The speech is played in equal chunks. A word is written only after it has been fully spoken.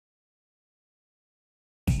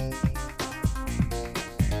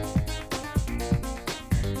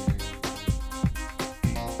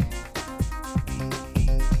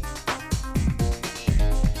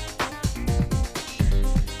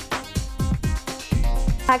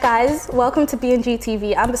Hi guys, welcome to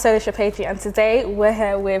BnGTV. I'm Basola Shapatriot, and today we're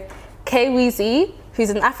here with weezy, who's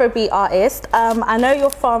an Afrobeat artist. I know you're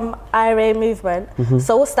from Iraymvmt.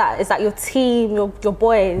 So what's that? Is that your team, your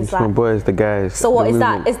boys? It's like, my boys, the guys. So what is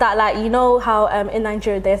that? Is that like, you know how in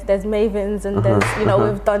Nigeria there's Mavens and there's, you know,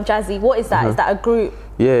 we've done Jazzy. What is that? Is that a group?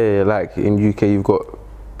 Yeah, like in UK you've got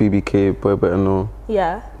BBK, Boy Better Know.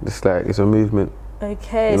 Yeah. It's like, it's a movement.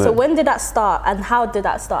 Okay, so when did that start and how did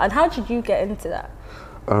that start and how did you get into that?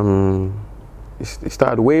 It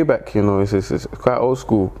started way back, you know, it's quite old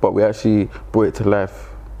school, but we actually brought it to life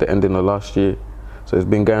the ending of last year. So it's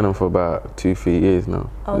been going on for about 2-3 years now.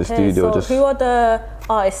 Okay, the studio, so who are the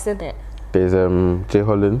artists in it? There's Jay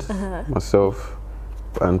Holland, myself,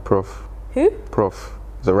 and Prof. Who? Prof.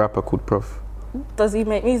 There's a rapper called Prof. Does he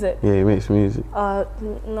make music? Yeah, he makes music.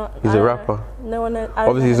 He's a rapper. No one.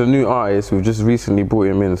 Obviously, he's a new artist. We've just recently brought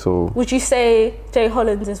him in. So, would you say Jay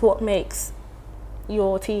Holland is what makes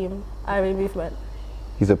your team Iraymvmt?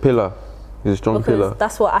 He's a pillar. He's a strong pillar.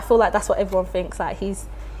 That's what I feel like. That's what everyone thinks. Like he's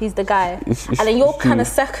the guy. And then you're kind of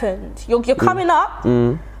second. You're coming up,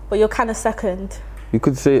 but you're kind of second. You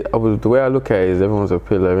could say the way I look at it is everyone's a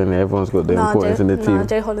pillar, and everyone's got the importance in the team. No,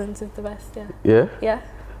 Jay Holland is the best. Yeah. Yeah. Yeah.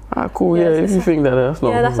 Ah, cool. Yeah, if you think that, that's not.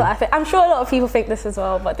 Yeah, that's what I think. I'm sure a lot of people think this as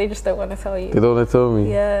well, but they just don't want to tell you. They don't want to tell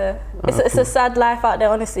me. Yeah, it's a sad life out there.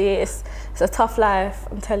 Honestly, it's a tough life.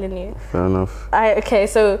 I'm telling you. Fair enough. Okay,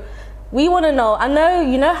 so we want to know. I know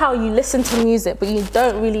you know how you listen to music, but you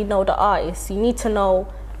don't really know the artist. You need to know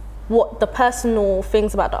what the personal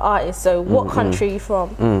things about the artist. So, what country are you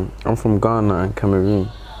from? I'm from Ghana and Cameroon.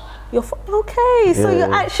 You're okay, so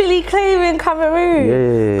you're actually claiming Cameroon.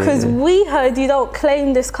 Yeah. Because we heard you don't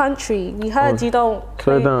claim this country. We heard you don't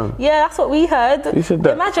claim. Down. Yeah, that's what we heard. You said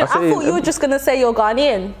that. Imagine, I thought you were just going to say you're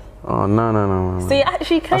Ghanaian. Oh, no. So you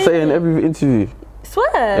actually claim. I say it in every interview.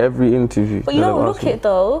 Swear? Every interview. But you don't look it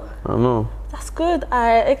though. I know. That's good.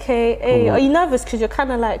 Okay. Hey, are you nervous? Because you're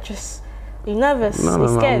kind of like just... Are you nervous? No,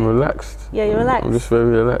 scared? I'm relaxed. Yeah, you're relaxed. I'm just very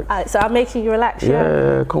relaxed. Alright, so I'm making you relax,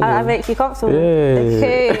 yeah? Yeah, I make you comfortable. Yeah.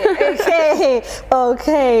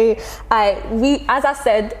 Okay. Alright, as I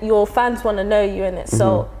said, your fans want to know you in it.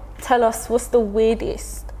 So tell us, what's the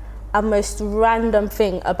weirdest and most random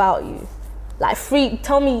thing about you? Like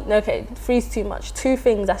tell me, okay, three's too much. 2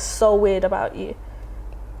 things that's so weird about you.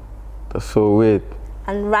 That's so weird.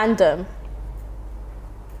 And random.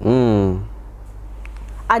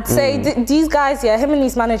 I'd say these guys, him and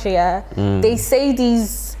his manager, they say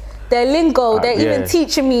their lingo, they're even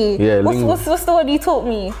teaching me. Yeah, what's the one you taught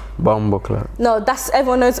me? Bumbo club. No, that's,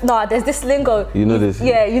 everyone knows, no, there's this lingo. You know this.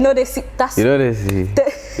 Yeah, you know this, that's... You know this.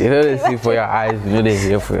 You know this for your eyes, you know this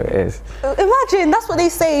here for your ears. Imagine, that's what they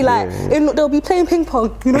say, like, they'll be playing ping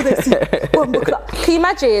pong, you know this, Bumbo club. Can you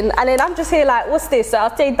imagine? And then I'm just here like, what's this? So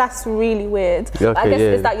I'll say that's really weird. Okay, I guess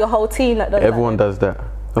is that your whole team that does Everyone does that.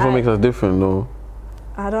 That's what makes us different, though.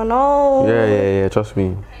 I don't know. Yeah, trust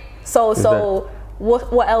me. So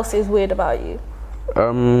what else is weird about you?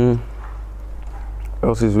 What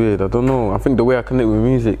else is weird? I don't know. I think the way I connect with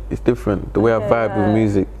music is different. The way I vibe with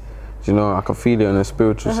music, you know, I can feel it in a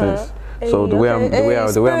spiritual sense. So the way I'm moving it,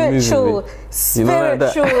 you know, like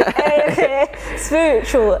that.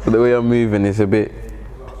 Spiritual. The way I'm moving is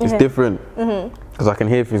it's different because I can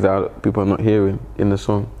hear things that people are not hearing in the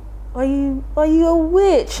song. Are you a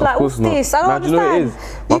witch? Like, what's this? I don't understand. You know what it is?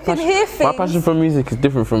 You can hear things. My passion for music is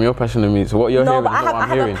different from your passion for music. So what you're hearing is what I'm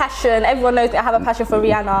hearing. I have a passion. Everyone knows that I have a passion for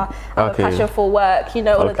Rihanna. I have a passion for work. You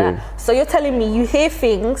know, all of that. So you're telling me you hear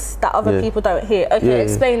things that other people don't hear. Okay,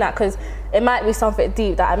 explain that, because it might be something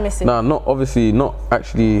deep that I'm missing. Nah, not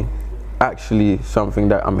actually something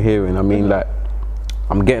that I'm hearing. I mean, like,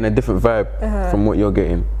 I'm getting a different vibe from what you're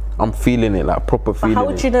getting. I'm feeling it, like proper feeling it. How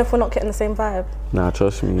would you know if we're not getting the same vibe? Nah,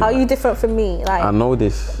 trust me. How are you different from me? Like, I know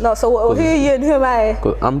this. No, so who are you and who am I?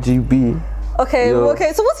 Because I'm GB. Okay,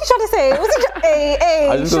 so what's he trying to say? Hey,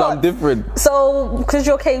 I just feel I'm different. So, because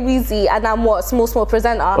you're weezy and I'm what, small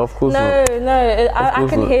presenter? Of course not. I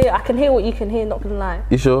can hear what you can hear, not gonna lie.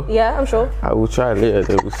 You sure? Yeah, I'm sure. I will try later,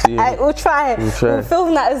 then we'll see. We'll try. We'll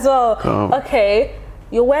film that as well. Okay,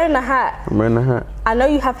 you're wearing a hat. I'm wearing a hat. I know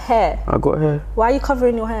you have hair. I got hair. Why are you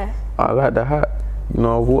covering your hair? I like the hat. You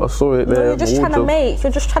know, I saw it there. No, you're just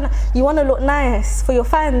trying to you want to look nice for your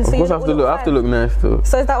fans. Of course I have to look nice too.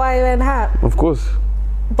 So is that why you're wearing a hat? Of course.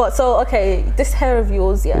 But so, okay, this hair of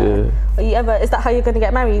yours, are you is that how you're going to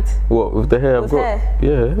get married? What, with the hair I've got?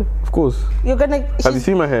 Yeah, of course. Have you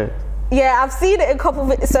seen my hair? Yeah, I've seen it a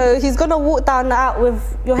couple of, so he's going to walk down the out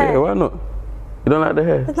with your hair? Yeah, why not? You don't like the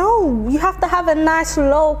hair? No, you have to have a nice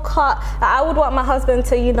low cut. I would want my husband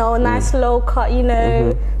to, you know, a nice low cut, you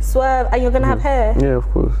know, swerve, and you're going to have hair. Yeah, of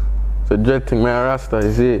course. The dread thing, man, Rasta,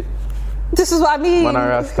 is it? This is what I mean. Man,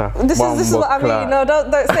 Rasta. This is what I mean. No,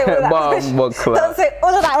 don't say all of that rubbish. Don't say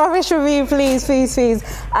all of that rubbish for me, please.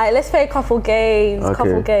 Alright, let's play a couple games.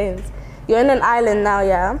 You're in an island now,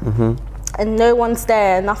 yeah? And no one's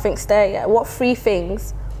there, nothing's there yet. What 3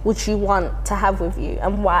 things would you want to have with you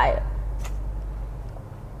and why?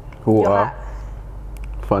 Water.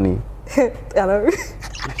 Funny. Hello.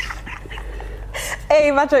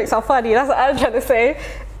 Hey, my jokes are funny. That's what I'm trying to say.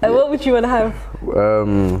 And what would you want to have?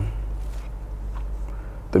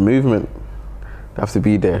 The movement. I have to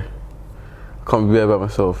be there. I can't be there by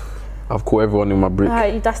myself. I've caught everyone in my brick.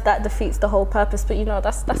 Right, that defeats the whole purpose, but you know,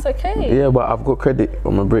 that's okay. Yeah, but I've got credit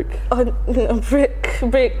on my brick. Brick.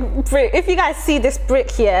 If you guys see this brick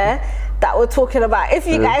here that we're talking about, if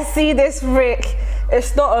you guys see this brick,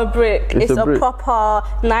 it's not a brick. It's a proper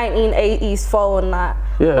 1980s phone. That.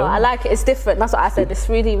 Yeah. But I like it. It's different. That's what I said. It's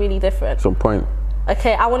really, really different. Some point.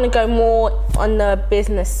 Okay, I want to go more on the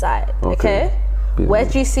business side. Okay. Business. Where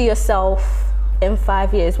do you see yourself in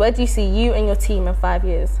 5 years? Where do you see you and your team in 5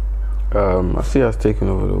 years? I see us taking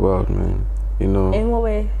over the world, man. You know. In what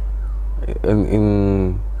way?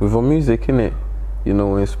 With our music, innit? You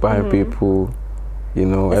know, inspire people. You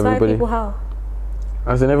know, inspire everybody. People how?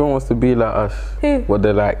 As in, everyone wants to be like us. Who? What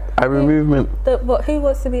they're like. Iraymvmt. Who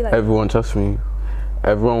wants to be like? Everyone, trust me.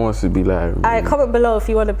 Everyone wants to be like Iraymvmt. Alright, comment below if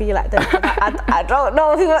you want to be like them. I don't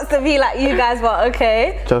know who wants to be like you guys, but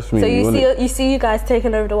okay. Trust me. So you see you guys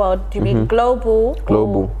taking over the world. Do you mean global?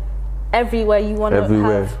 Global. Everywhere you want to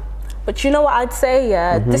have. But you know what I'd say,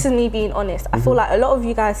 yeah? This is me being honest. I feel like a lot of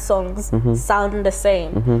you guys' songs sound the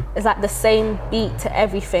same. It's like the same beat to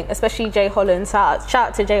everything, especially Jay Hollins. Shout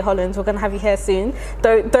out to Jay Hollins. We're going to have you here soon.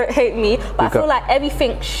 Don't hate me. But I feel like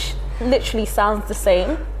everything literally sounds the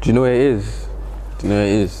same. Do you know what it is?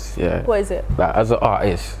 Yeah. What is it? Like, as an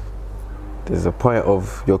artist, there's a point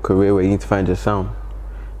of your career where you need to find your sound.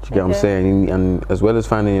 Do you get what I'm saying? And as well as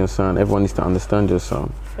finding your sound, everyone needs to understand your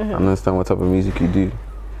sound and understand what type of music you do.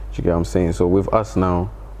 Do you get what I'm saying? So with us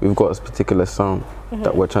now, we've got a particular sound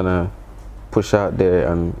that we're trying to push out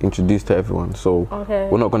there and introduce to everyone. So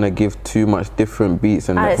we're not going to give too much different beats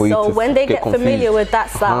and for you to when they get familiar with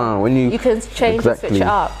that sound, you can change and switch it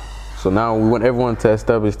up. So now we want everyone to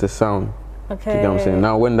establish the sound. Do you get what I'm saying?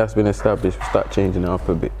 Now when that's been established, we start changing it up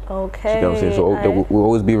a bit. Do you get what I'm saying? So we'll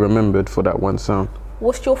always be remembered for that one sound.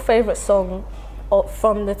 What's your favourite song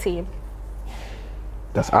from the team?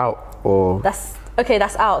 That's out or? That's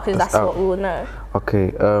out because that's what we will know.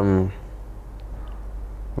 Okay, well,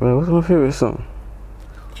 what's my favourite song?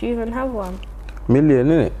 Do you even have one? Million,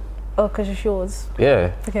 innit? Oh, because it's yours.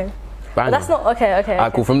 Yeah. Okay. But that's not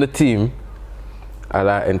okay. Cool. From the team, I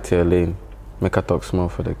like NTL Lane. Make a talk small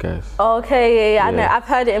for the guys. Okay, yeah. I know. I've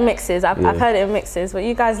heard it in mixes. I've heard it in mixes, but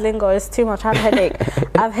you guys lingo is too much. I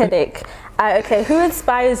have headache. Okay, who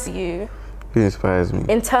inspires you? Who inspires me?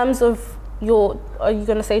 In terms of are you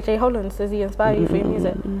gonna say Jay Hollins? Does he inspire you for your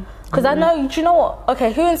music? Because I know, do you know what?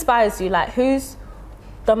 Okay, who inspires you? Like, who's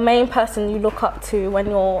the main person you look up to when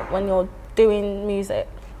you're doing music?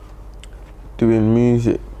 Doing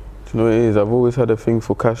music? Do you know what it is? I've always had a thing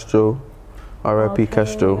for Castro, R.I.P.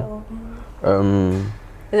 Castro. Is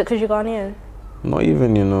it because you're Ghanaian? Not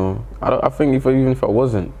even, you know. I think even if I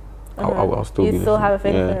wasn't, I'll still be. You still have a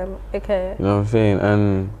thing for him. Okay. You know what I'm saying?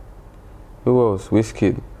 And who else?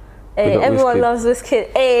 Wizkid. Hey, everyone loves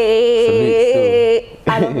Wizkid. Hey,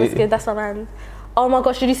 I love Wizkid. That's my man. Oh my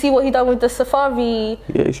gosh, did you see what he done with the Safari?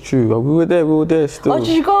 Yeah, it's true. We were there still. Oh, did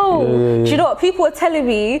you go? Yeah. Do you know what? People were telling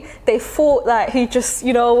me they thought that he just,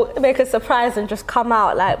 make a surprise and just come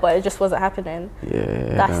out, but it just wasn't happening.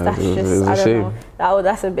 Yeah. That's just, I don't know.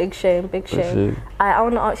 That's a big shame, I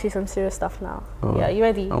want to ask you some serious stuff now. Yeah, are you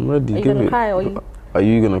ready? I'm ready. Are you going to cry or Are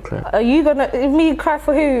you gonna cry? Are you gonna cry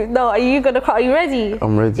for who? No, are you gonna cry? Are you ready?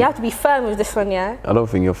 I'm ready. You have to be firm with this one, yeah? I don't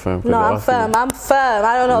think you're firm. No, I'm firm.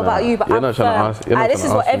 I don't know about you, but I'm firm. This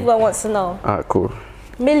is what everyone wants to know. Alright, cool.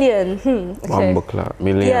 Million. Okay. Bumbleclot.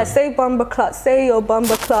 Million. Yeah, say bumbleclot. Say your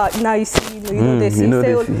bumbleclot. Now you see, you know this.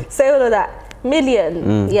 Say all of that.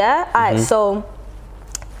 Million. Yeah. Alright. So,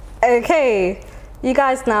 okay, you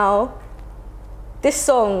guys now. This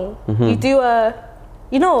song, you do a.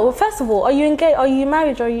 First of all, are you engaged? Are you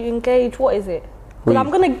married? Are you engaged? What is it? Because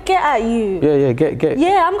I'm gonna get at you. Yeah, get.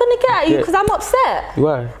 Yeah, I'm gonna get at you because I'm upset.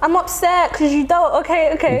 Why? I'm upset because you don't.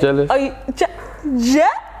 Okay. You jealous? Are you?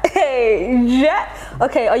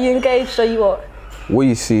 Okay, are you engaged or you what? What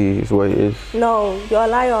you see is what it is. No, you're a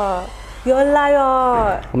liar. You're a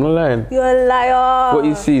liar. I'm not lying. You're a liar. What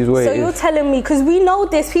you see is what it is. So you're telling me, because we know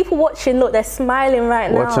this, people watching, look, they're smiling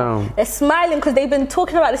right now. Watch out. They're smiling because they've been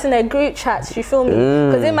talking about this in their group chats, you feel me?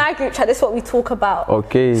 Because in my group chat, this is what we talk about.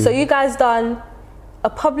 Okay. So you guys done a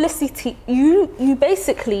publicity, you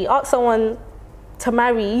basically asked someone to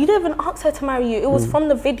marry you. You didn't even ask her to marry you. It was from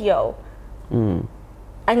the video.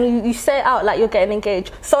 And you say it out like you're getting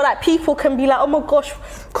engaged, so that people can be like, oh my gosh,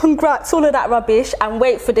 congrats, all of that rubbish, and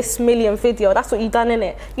wait for this million video. That's what you done,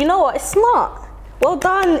 innit? You know what? It's smart. Well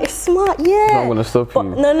done. It's smart. Yeah. I'm not gonna stop you.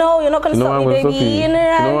 No, you're not gonna stop me, baby. You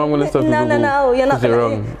know I'm gonna stop you. No, you're not gonna. You're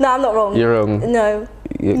wrong. No, I'm not wrong. You're wrong. No.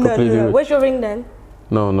 No. Where's your ring then?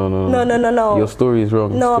 No. Your story is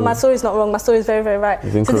wrong. No, my story's not wrong. My story is very, very right.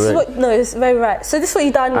 It's incorrect. It's very right. So this is what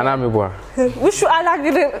you done. And I'm a boy. What's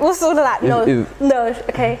all of that? No.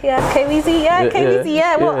 Okay, yeah. Okay, weezy, yeah. Okay, weezy,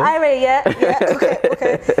 yeah. Well, Iraymvmt, yeah.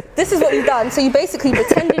 Okay. This is what you done. So you basically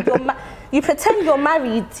pretended you're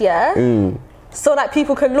married, yeah. So that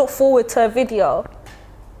people can look forward to a video.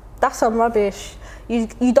 That's some rubbish. You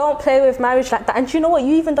don't play with marriage like that. And do you know what?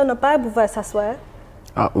 You even done a Bible verse, I swear.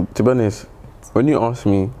 To be honest, when you asked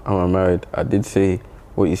me, am I married, I did say,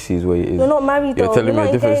 what you see is what it is. You're not married though. You're telling me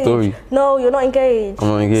a different story. No, you're not engaged. I'm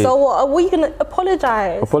not engaged. So what are you gonna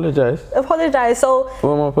apologize? Apologize. So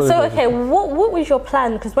what am I apologizing? So okay, what was your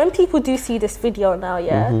plan? Because when people do see this video now,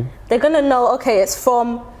 yeah, they're gonna know, okay, it's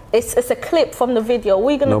a clip from the video. What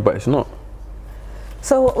are you gonna? No, but it's not.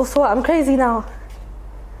 So what? I'm crazy now.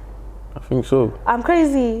 I think so. I'm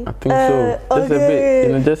crazy. I think so. Just a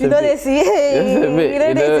bit. Just a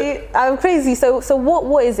bit. I'm crazy. So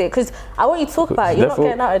what is it? Because I want you to talk about it. You're not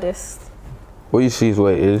getting out of this. What you see is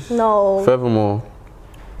what it is. No. Furthermore,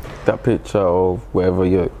 that picture of whatever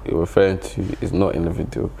you're referring to is not in the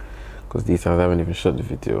video, because these guys haven't even shot the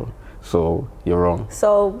video. So you're wrong.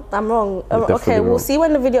 So I'm wrong. Okay, we'll see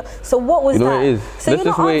when the video. So what was that? You know what it is. So let's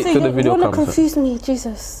just wait till the video comes. You're not confuse me,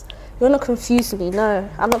 Jesus. You're not confuse me. No,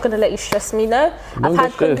 I'm not gonna let you stress me. No, I've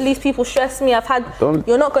had Congolese people stress me.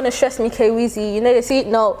 You're not gonna stress me, weezy. You know this.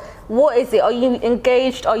 No. What is it? Are you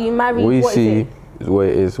engaged? Are you married? What you see is what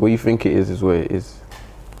it is. What you think it is what it is.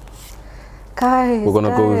 Guys, we're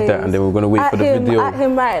gonna go with that, and then we're gonna wait for the video. At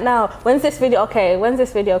him right now. When's this video? Okay, when's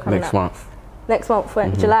this video coming out? Next month.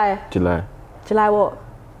 When? July. July what?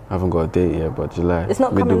 I haven't got a date yet, but July. It's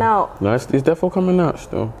not coming out. No, it's definitely coming out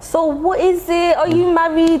still. So what is it? Are you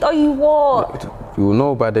married? Are you what? You will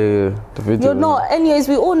know by the video. You're not. Anyways,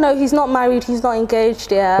 we all know he's not married. He's not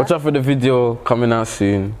engaged. Yeah. Watch out for the video coming out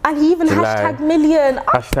soon. And he even #million. #million.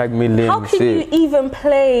 How can you even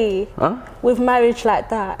play with marriage like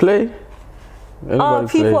that? Play.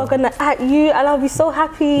 People are gonna at you, and I'll be so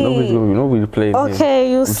happy. Nobody's playing.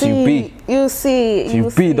 Okay, you'll see. You'll see.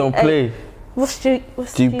 GB, don't play. What's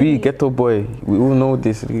GB, ghetto boy. We all know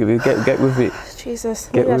this. Get with it. Jesus,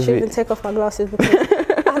 maybe I should even take off my glasses because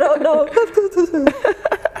I don't know.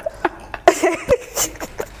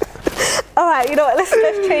 All right, you know what? Let's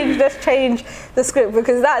change the script,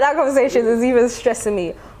 because that conversation is even stressing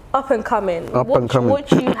me. Up and coming. What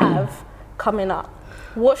do you have coming up?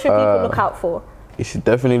 What should people look out for? You should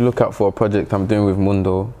definitely look out for a project I'm doing with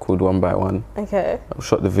Mundo called 1 by 1. Okay. I've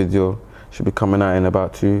shot the video. Should be coming out in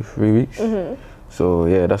about 2-3 weeks. So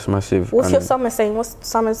yeah, that's massive. What's your summer saying? What's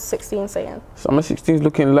summer 16 saying? Summer 16 is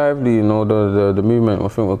looking lively. You know, the movement. I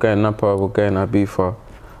think we're going Napa, we're going Ibiza,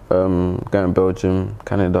 going Belgium,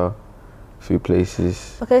 Canada, a few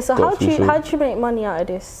places. Okay, so how do you make money out of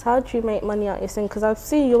this? How do you make money out of this thing? Because I've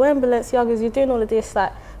seen you're wearing Balenciagas, you're doing all of this.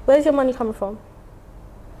 Like, where's your money coming from?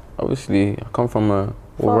 Obviously, I come from a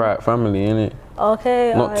alright family, innit?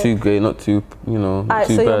 Okay. Not too great, not too, not too bad.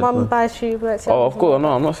 So your mum buys shoes? Oh, of course.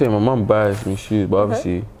 No, I'm not saying my mum buys me shoes, but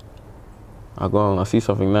obviously, I see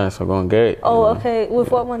something nice, I go and get it. Oh, okay. With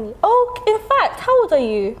what money? Oh, in fact, how old are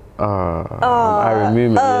you? I'm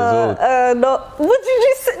Iraymvmt years old. No. What did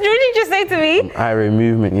you just say to me? I'm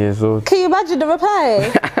Iraymvmt years old. Can you imagine the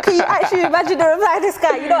reply? Can you actually imagine the reply to this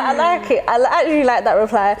guy? You know, I like it. I actually like that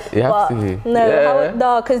reply. You have to.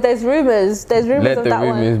 No, because there's rumours. There's rumours of that one.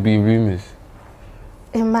 Let the rumours be rumours.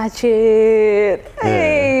 Imagine.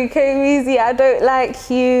 Hey, weezy, I don't like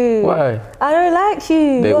you. Why? I don't like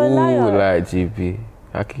you. They You're all a liar. like GB.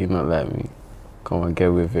 How can you not like me? Come on,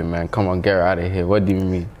 get with it, man. Come on, get her out of here. What do you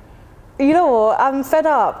mean? You know what? I'm fed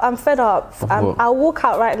up. I'll walk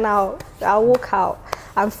out right now. I'll walk out.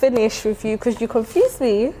 I'm finished with you because you confused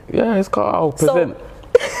me. Yeah, it's called I'll present.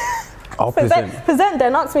 I'll present. Present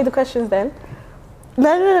then. Ask me the questions then.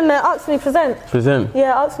 No. Ask me. Present. Present?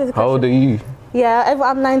 Yeah, ask me the questions. How old are you? Yeah,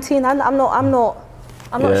 I'm 19. I'm not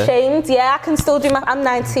ashamed. Yeah, I can still do I'm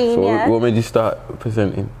 19. So yeah. what made you start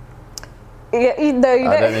presenting? Yeah, no, you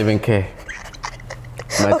I don't even care.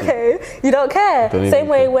 Imagine. Okay, you don't care. Don't Same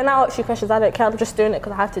way care. when I ask you questions, I don't care. I'm just doing it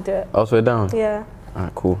because I have to do it. I'll swear down. Yeah.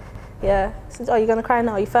 Alright, cool. Yeah. So, are you gonna cry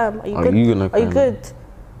now? Are you firm? Are you Are good? you gonna cry Are you now? good?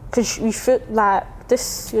 Because you feel like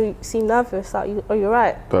this. You seem nervous. Like, are you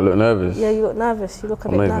right? Do I look nervous? Yeah, you look nervous. You look a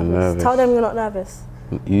I'm bit not even nervous. Tell them you're not nervous.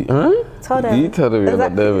 You, huh? Tell them. You tell them you're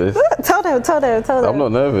not nervous. Tell them. I'm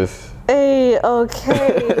not nervous. Hey,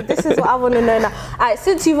 okay. This is what I want to know now. Alright,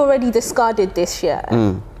 since you've already discarded this,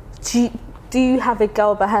 do you have a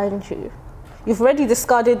girl behind you? You've already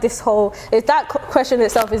discarded this whole. If that question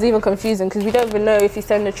itself is even confusing because we don't even know if you're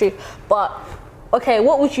telling the truth. But okay,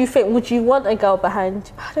 what would you think? Would you want a girl behind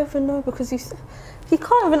you? I don't even know because you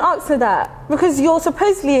can't even answer that because you're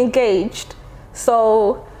supposedly engaged.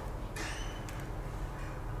 So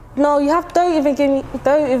no, don't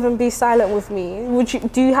even be silent with me.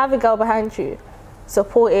 Do you have a girl behind you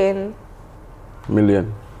supporting?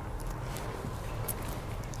 Million.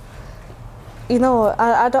 You know,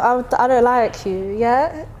 I don't like you.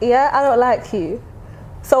 Yeah, I don't like you.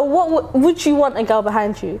 So what would you want a girl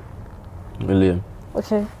behind you? Million.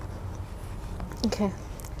 Okay.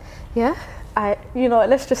 Yeah. You know,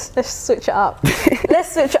 let's switch it up.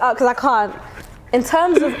 Let's switch it up because I can't. In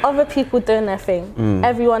terms of other people doing their thing,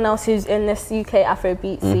 everyone else who's in this UK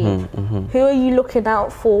Afrobeat scene, who are you looking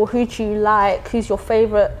out for? Who do you like? Who's your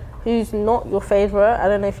favourite? Who's not your favourite? I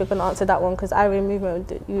don't know if you're going to answer that one because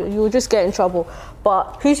Iraymvmt, you will just get in trouble.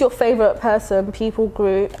 But who's your favourite person, people,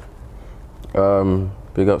 group?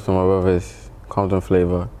 Big ups to my brothers, Compton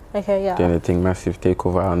Flavor. Okay, yeah. Doing a thing, massive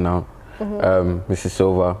takeover out now. Mrs.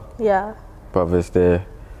 Silva. Yeah. Brothers there.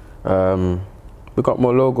 We got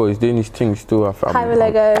more logo. He's doing his things too.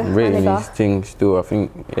 I'm rating his things still. I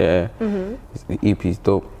think, yeah. The EP's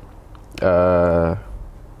dope.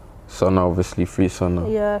 Sonna, obviously, Free Sonna.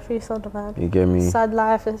 Yeah, Free Sonna, man. You get me? Sad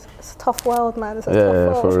life. It's a tough world, man. It's a tough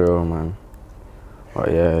world. Yeah, for real, man.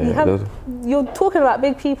 But yeah, you're talking about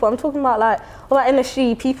big people. I'm talking about what about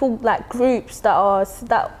NSG, people like groups that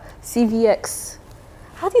CVX.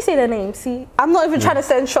 How do you say their name? I'm not even trying to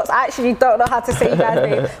send shots. I actually don't know how to say you guys'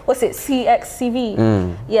 name. What's it?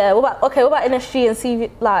 CXCV? Yeah. What about NSG and CV?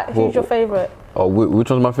 Like, who's your favourite? Oh, which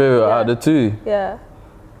one's my favourite out of the two? Yeah.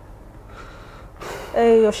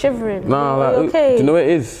 Hey, you're shivering. Nah, okay. Do you know what it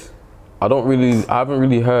is? I haven't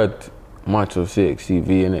really heard much of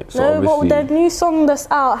CXCV in it. So no, obviously, but their new song that's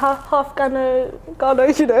out, half Ghana,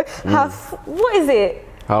 you know, half, what is it?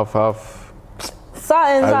 Half.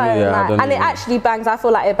 Something, and it actually bangs. I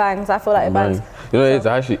feel like it bangs. You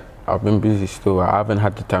know, I've been busy still. I haven't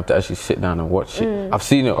had the time to actually sit down and watch it. I've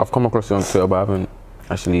seen it. I've come across it on Twitter, but I haven't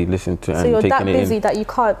actually listened to it and taken it in. So you're that busy that you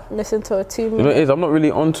can't listen to a 2 minute. You know, it is. I'm not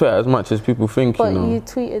really onto it as much as people think. But you know. You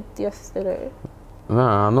tweeted yesterday.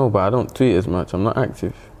 Nah, I know, but I don't tweet as much. I'm not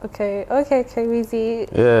active. Okay, weezy.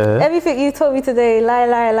 Yeah. Everything you told me today, lie.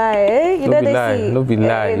 Eh? You know they see. Don't be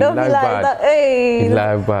lie. Don't be lie. Hey. You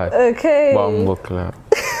lie bad. Okay. Bumbo clap.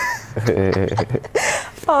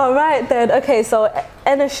 All right then. Okay, so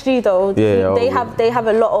NSG though, they have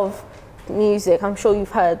a lot of music. I'm sure you've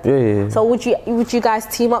heard. Yeah. So would you guys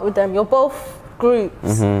team up with them? You're both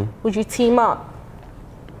groups. Would you team up?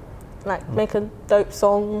 Like make a dope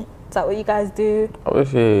song? Is that what you guys do?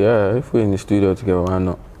 Obviously, yeah. If we're in the studio together, why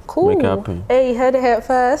not? Cool. Make it happen. Hey, you heard it here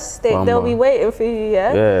first. They'll be waiting for you,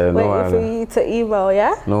 yeah? Yeah, waiting for you to email,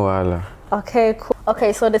 yeah? No wala. Okay, cool.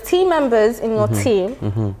 Okay, so the team members in your team,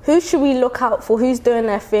 who should we look out for? Who's doing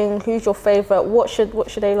their thing? Who's your favourite? What should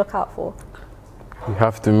they look out for? You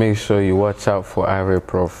have to make sure you watch out for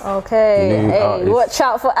Iraymvmt. Okay, watch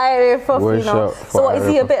out for Iraymvmt, you know. So what, is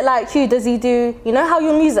he a bit like you? Does he do, you know how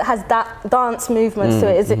your music has that dance movements to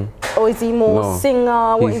it? Is it, or is he more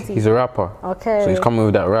singer? What is he? He's a rapper. Okay. So he's coming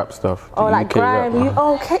with that rap stuff. Oh, like grime.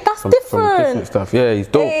 Okay, that's different. Some different stuff. Yeah, he's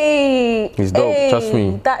dope. Hey, he's dope, trust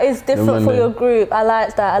me. That is different for your group. I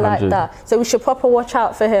like that, I like that. So we should proper watch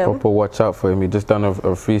out for him. Proper watch out for him. He just done a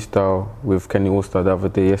freestyle with Kenny Allstar the other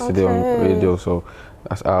day, yesterday on radio. So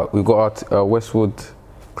that's out. We got our Westwood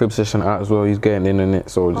clip session out as well. He's getting in on it.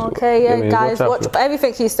 So yeah, guys, watch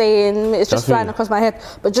everything he's saying. It's just flying across my head,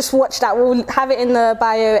 but just watch that. We'll have it in the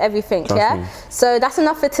bio, everything. Trust me. So that's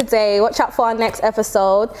enough for today. Watch out for our next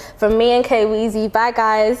episode. From me and Weezy. Bye,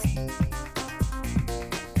 guys.